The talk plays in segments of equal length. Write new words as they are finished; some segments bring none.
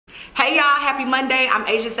Hey y'all, happy Monday. I'm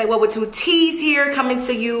Asia Say What with two T's here, coming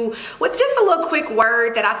to you with just a little quick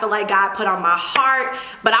word that I feel like God put on my heart.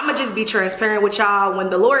 But I'm gonna just be transparent with y'all. When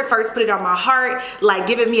the Lord first put it on my heart, like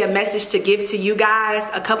giving me a message to give to you guys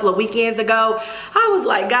a couple of weekends ago, I was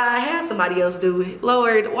like, God, have somebody else do it.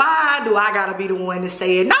 Lord, why do I gotta be the one to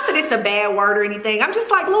say it? Not that it's a bad word or anything. I'm just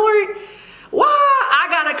like, Lord, why I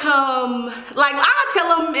gotta come? Like, I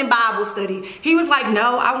tell him in Bible study. He was like,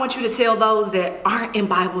 no, I want you to tell those that aren't in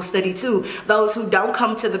Bible study too. Those who don't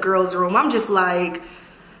come to the girls' room. I'm just like,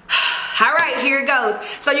 all right, here it goes.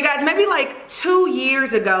 So you guys, maybe like 2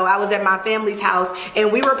 years ago, I was at my family's house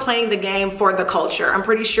and we were playing the game For the Culture. I'm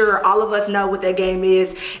pretty sure all of us know what that game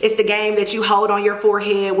is. It's the game that you hold on your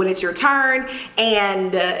forehead when it's your turn.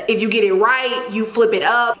 And if you get it right, you flip it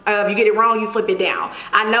up. If you get it wrong, you flip it down.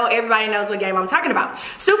 I know everybody knows what game I'm talking about.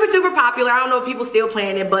 Super, super popular. I don't know if people still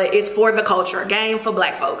playing it, but it's For the Culture, a game for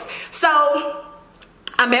black folks. So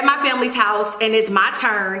I'm at my family's house and it's my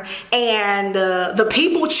turn, and the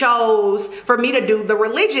people chose for me to do the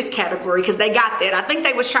religious category because they got that. I think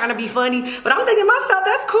they was trying to be funny, but I'm thinking to myself,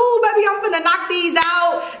 that's cool, baby. I'm finna knock these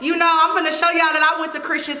out. You know, I'm finna show y'all that I went to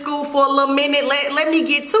Christian school for a little minute. Let me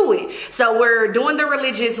get to it. So we're doing the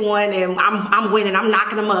religious one and I'm winning. I'm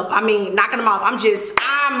knocking them up. I mean, knocking them off.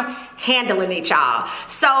 I'm handling it, y'all.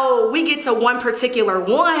 So we get to one particular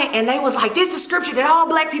one and they was like, this is the scripture that all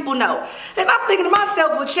black people know. And I'm thinking to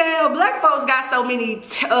myself, well, child, black folks got so many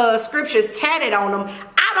scriptures tatted on them.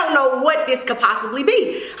 I don't know what this could possibly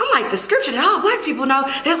be. I'm like, the scripture that all black people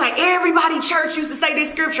know. There's like, everybody in church used to say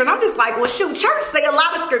this scripture. And I'm just like, well, shoot, church say a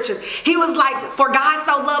lot of scriptures. He was like, for God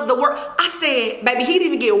so loved the world. I said, baby, he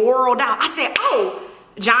didn't get whirled out. I said, oh,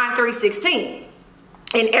 John 3:16.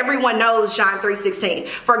 And everyone knows John 3:16.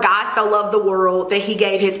 For God so loved the world that he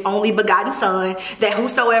gave his only begotten son, that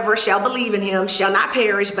whosoever shall believe in him shall not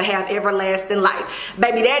perish but have everlasting life.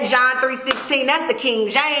 Baby, that John 3:16, that's the King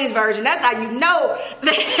James version. That's how you know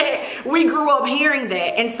that we grew up hearing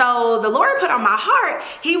that. And so the Lord put on my heart,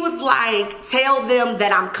 he was like, tell them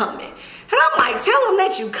that I'm coming. And I'm like, tell them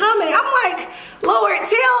that you coming. I'm like, Lord,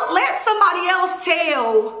 let somebody else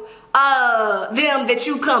tell them that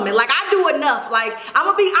you coming. Like, I do enough. Like, I'm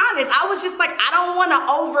gonna be honest, I was just like, I don't want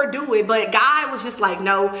to overdo it, but God was just like,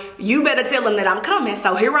 no, you better tell them that I'm coming.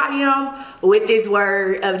 So here I am with this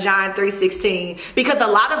word of John 3:16, because a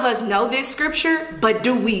lot of us know this scripture, but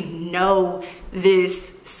do we know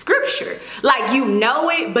this scripture? Like, you know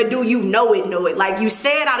it, but do you know it? Like, you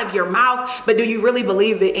say it out of your mouth, but do you really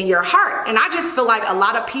believe it in your heart? And I just feel like a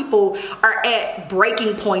lot of people are at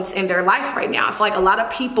breaking points in their life right now. I feel like a lot of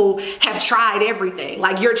people have tried everything.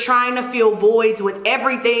 Like, you're trying to fill voids with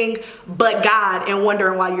everything but God and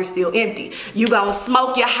wondering why you're still empty. You gonna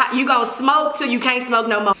smoke till you can't smoke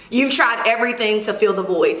no more. You've tried everything to fill the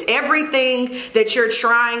voids. Everything that you're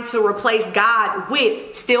trying to replace God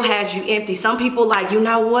with still has you empty. Some people like, you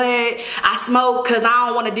know what? I smoke because I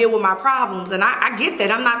don't want to deal with my problems. And I get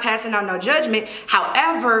that. I'm not passing on no judgment.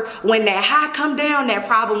 However, when that high come down, that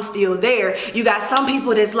problem's still there. You got some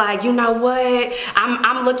people that's like, you know what?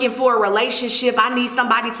 I'm looking for a relationship. I need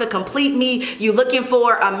somebody to complete me. You looking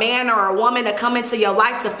for a man or a woman to come into your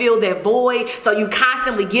life to fill that void. So you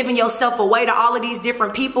constantly giving yourself away to all of these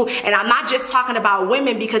different people. And I'm not just talking about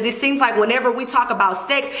women, because it seems like whenever we talk about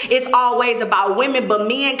sex, it's always about women. But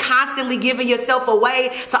men constantly giving yourself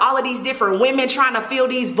away to all of these different women, trying to fill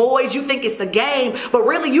these voids. You think it's a game, but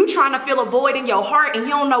really you trying to fill a void in your heart and you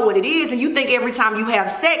don't know what it is. And you think every time you have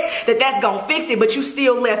sex that's gonna fix it, but you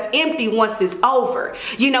still left empty once it's over.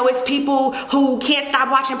 You know, it's people who can't stop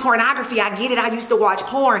watching pornography. I get it. I used to watch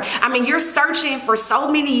porn. I mean, you're searching for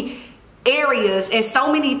so many areas and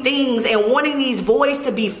so many things and wanting these voids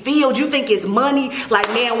to be filled. You think it's money. Like,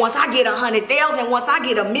 man, once I get 100,000, once I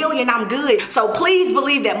get 1 million, I'm good. So please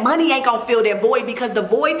believe that money ain't gonna fill that void, because the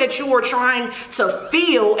void that you are trying to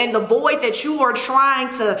fill and the void that you are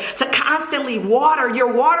trying to constantly water,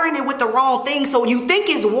 you're watering it with the wrong thing. So you think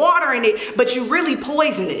it's watering it, but you really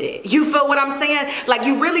poisoning it. You feel what I'm saying? Like,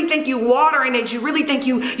 you really think you watering it. You really think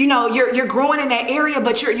you're growing in that area,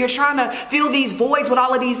 but you're trying to fill these voids with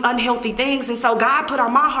all of these unhealthy things. And so God put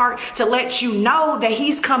on my heart to let you know that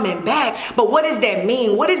he's coming back. But what does that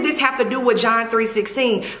mean? What does this have to do with John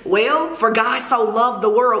 3:16? Well, for God so loved the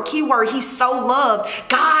world, keyword, he so loved.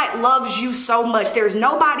 God loves you so much. There's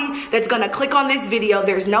nobody that's going to click on this video.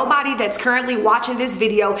 There's nobody that's currently watching this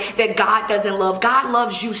video that God doesn't love. God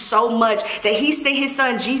loves you so much that he sent his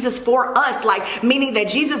son Jesus for us. Like, meaning that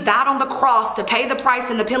Jesus died on the cross to pay the price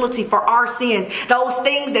and the penalty for our sins. Those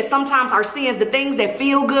things that sometimes are sins, the things that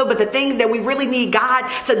feel good, but the things things that we really need God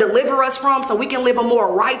to deliver us from so we can live a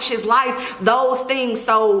more righteous life, those things.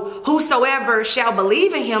 So whosoever shall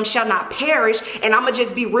believe in him shall not perish. And I'm going to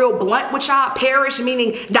just be real blunt with y'all. Perish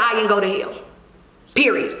meaning die and go to hell.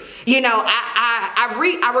 Period. You know,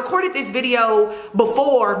 I recorded this video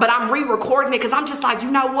before, but I'm re-recording it because I'm just like, you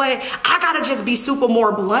know what? I gotta just be super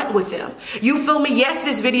more blunt with them. You feel me? Yes,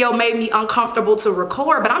 this video made me uncomfortable to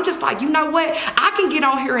record, but I'm just like, you know what? I can get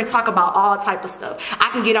on here and talk about all type of stuff. I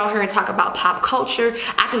can get on here and talk about pop culture.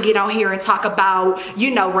 I can get on here and talk about,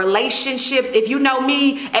 you know, relationships. If you know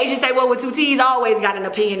me, Asian say, well, with two T's, always got an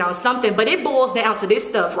opinion on something, but it boils down to this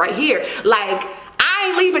stuff right here. Like, I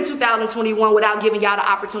ain't leaving 2021 without giving y'all the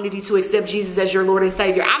opportunity to accept Jesus as your Lord and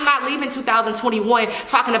Savior. I'm not leaving 2021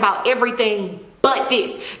 talking about everything but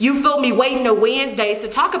this. You feel me? Waiting to Wednesdays to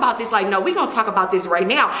talk about this. Like, no, we're going to talk about this right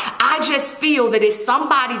now. I just feel that it's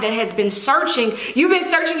somebody that has been searching. You've been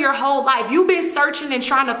searching your whole life. You've been searching and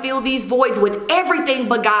trying to fill these voids with everything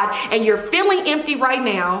but God. And you're feeling empty right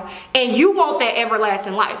now. And you want that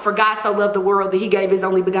everlasting life. For God so loved the world that he gave his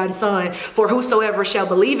only begotten son. For whosoever shall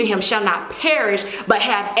believe in him shall not perish, but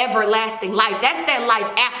have everlasting life. That's that life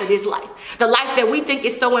after this life. The life that we think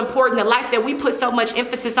is so important. The life that we put so much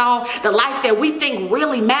emphasis on. The life that we think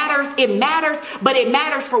really matters. It matters, but it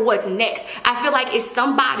matters for what's next. I feel like it's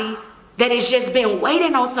somebody that has just been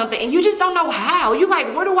waiting on something and you just don't know how. You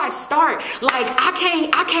like, where do I start? Like,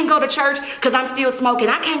 I can't go to church because I'm still smoking.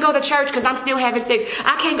 I can't go to church because I'm still having sex.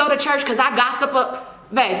 I can't go to church because I gossip up.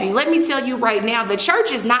 Baby, let me tell you right now, the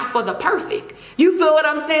church is not for the perfect. You feel what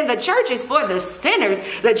I'm saying? The church is for the sinners.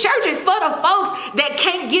 The church is for the folks that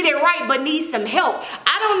can't get it right but need some help.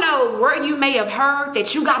 I don't know where you may have heard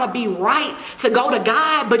that you got to be right to go to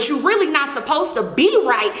God, but you're really not supposed to be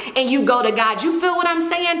right and you go to God. You feel what I'm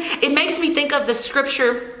saying? It makes me think of the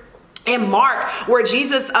scripture in Mark where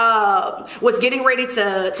Jesus was getting ready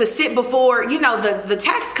to sit before, you know, the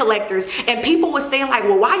tax collectors, and people was saying like,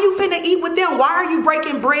 well, why you finna eat with them? Why are you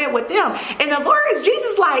breaking bread with them? And the Lord is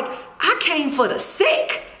Jesus like, I came for the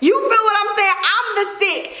sick. You feel what I'm saying? I'm the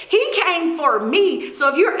sick. He came for me. So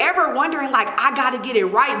if you're ever wondering like, I got to get it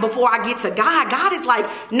right before I get to God, God is like,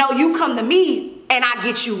 no, you come to me and I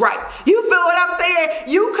get you right. You feel what I'm saying?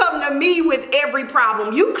 You come to me with every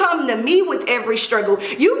problem. You come to me with every struggle.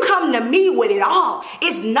 You come to me with it all.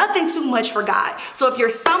 It's nothing too much for God. So if you're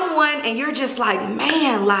someone and you're just like,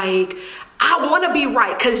 man, like, I want to be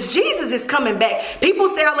right because Jesus is coming back. People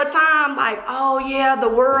say all the time like, oh yeah, the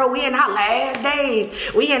world, we in our last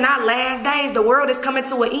days. We in our last days. The world is coming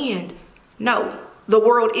to an end. No. The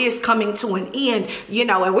world is coming to an end, you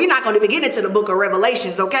know, and we're not going to get into the book of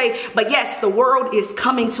Revelations, okay? But yes, the world is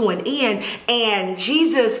coming to an end, and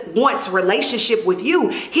Jesus wants relationship with you.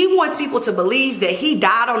 He wants people to believe that he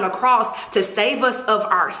died on the cross to save us of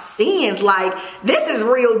our sins. Like, this is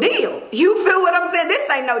real deal. You feel what I'm saying? This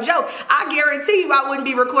ain't no joke. I guarantee you I wouldn't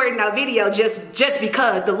be recording a video just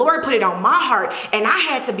because the Lord put it on my heart, and I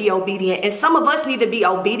had to be obedient. And some of us need to be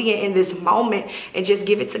obedient in this moment and just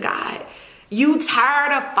give it to God. You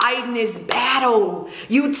tired of fighting this battle.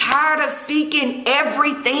 You tired of seeking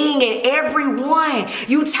everything and everyone.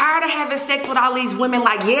 You tired of having sex with all these women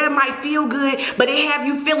like, yeah, it might feel good, but it have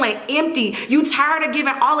you feeling empty. You tired of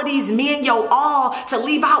giving all of these men your all to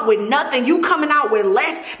leave out with nothing. You coming out with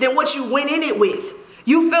less than what you went in it with.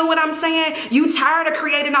 You feel what I'm saying? You tired of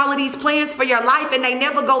creating all of these plans for your life and they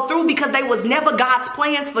never go through because they was never God's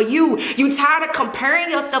plans for you. You tired of comparing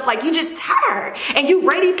yourself, like you just tired and you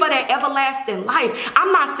ready for that everlasting life.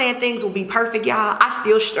 I'm not saying things will be perfect, y'all. I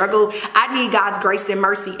still struggle. I need God's grace and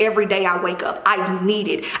mercy every day I wake up. I need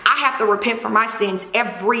it. I have to repent for my sins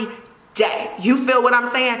every day. You feel what I'm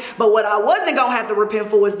saying? But what I wasn't gonna have to repent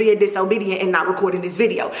for was being disobedient and not recording this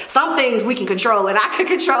video. Some things we can control and I can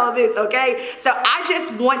control this, okay? So I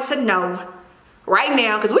just want to know right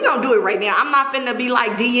now, because we're gonna do it right now. I'm not finna be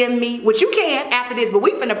like DM me, which you can after this, but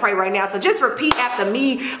we finna pray right now. So just repeat after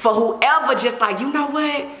me for whoever just like, you know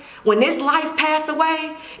what? When this life pass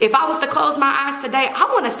away, if I was to close my eyes today, I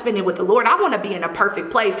want to spend it with the Lord. I want to be in a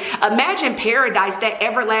perfect place. Imagine paradise, that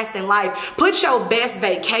everlasting life. Put your best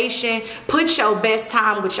vacation, put your best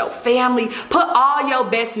time with your family, put all your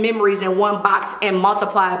best memories in one box and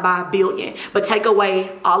multiply it by 1 billion. But take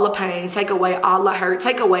away all the pain, take away all the hurt,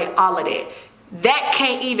 take away all of that. That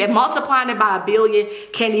can't even, multiplying it by 1 billion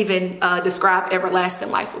can't even describe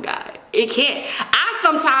everlasting life with God. It can't.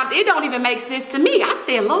 Sometimes it don't even make sense to me. I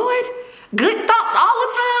said, Lord, good thoughts all the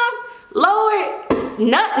time. Lord,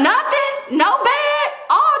 nothing, no bad,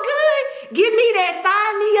 all good. Give me that,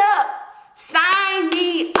 sign me up. Sign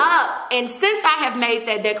me up. And since I have made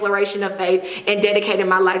that declaration of faith and dedicated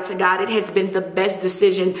my life to God, it has been the best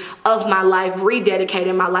decision of my life,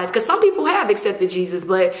 rededicating my life. Because some people have accepted Jesus,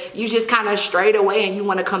 but you just kind of strayed away and you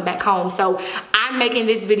want to come back home. So I'm making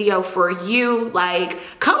this video for you. Like,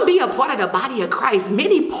 come be a part of the body of Christ.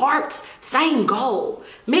 Many parts, same goal.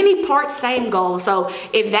 Many parts, same goal. So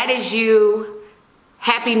if that is you,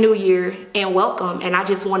 Happy New Year and welcome. And I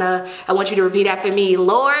want you to repeat after me.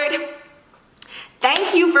 Lord,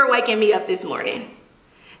 thank you for waking me up this morning.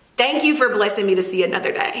 Thank you for blessing me to see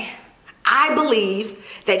another day. I believe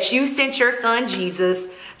that you sent your son Jesus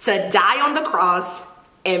to die on the cross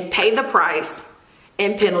and pay the price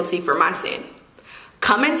and penalty for my sin.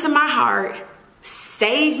 Come into my heart,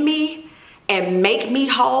 save me, and make me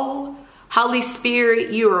whole. Holy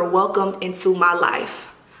Spirit, you are welcome into my life.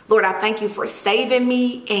 Lord, I thank you for saving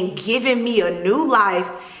me and giving me a new life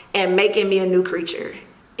and making me a new creature.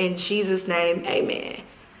 In Jesus' name, amen.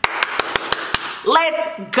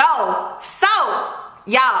 Let's go. So,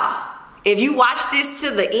 y'all, if you watch this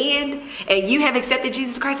to the end and you have accepted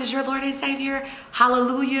Jesus Christ as your Lord and Savior,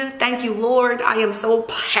 hallelujah. Thank you, Lord. I am so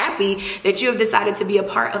happy that you have decided to be a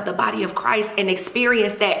part of the body of Christ and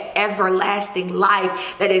experience that everlasting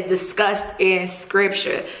life that is discussed in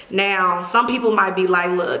Scripture. Now, some people might be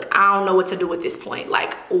like, look, I don't know what to do at this point.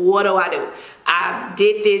 Like, what do I do? I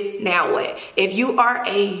did this, now what? If you are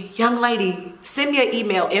a young lady, send me an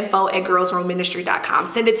email, info@girlsroomministry.com.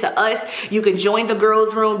 Send it to us. You can join the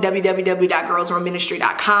Girls Room,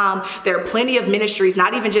 www.girlsroomministry.com. There are plenty of ministries,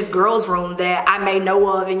 not even just Girls Room, that I may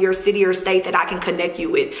know of in your city or state that I can connect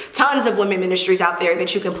you with. Tons of women ministries out there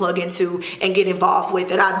that you can plug into and get involved with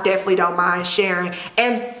that I definitely don't mind sharing.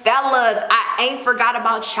 And fellas, I ain't forgot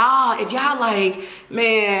about y'all. If y'all like,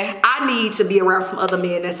 man, I need to be around some other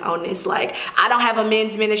men that's on this. Like, I don't have a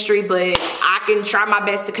men's ministry, but I can try my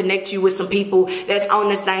best to connect you with some people that's on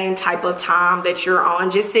the same type of time that you're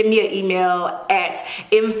on. Just send me an email at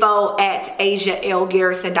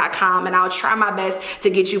info@asialgarrison.com and I'll try my best to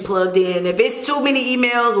get you plugged in. If it's too many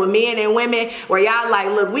emails with men and women where y'all like,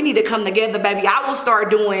 look, we need to come together, baby, I will start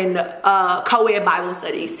doing co-ed Bible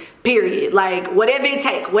studies, period. Like, whatever it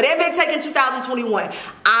take in 2021,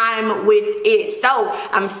 I'm with it. So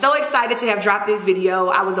I'm so excited to have dropped this video.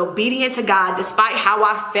 I was obedient to God despite how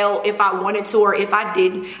I felt. If I wanted to or if I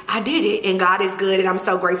didn't, I did it, and God is good and I'm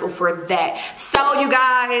so grateful for that. So you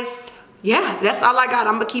guys, yeah, that's all I got.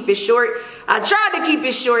 I'm gonna keep it short. I tried to keep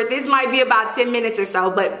it short. This might be about 10 minutes or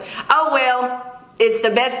so, but oh well. It's the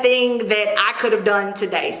best thing that I could have done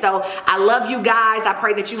today. So I love you guys. I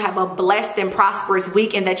pray that you have a blessed and prosperous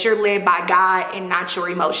week and that you're led by God and not your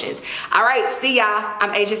emotions. All right, see y'all.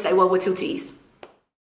 I'm Asia Say What with 2 T's.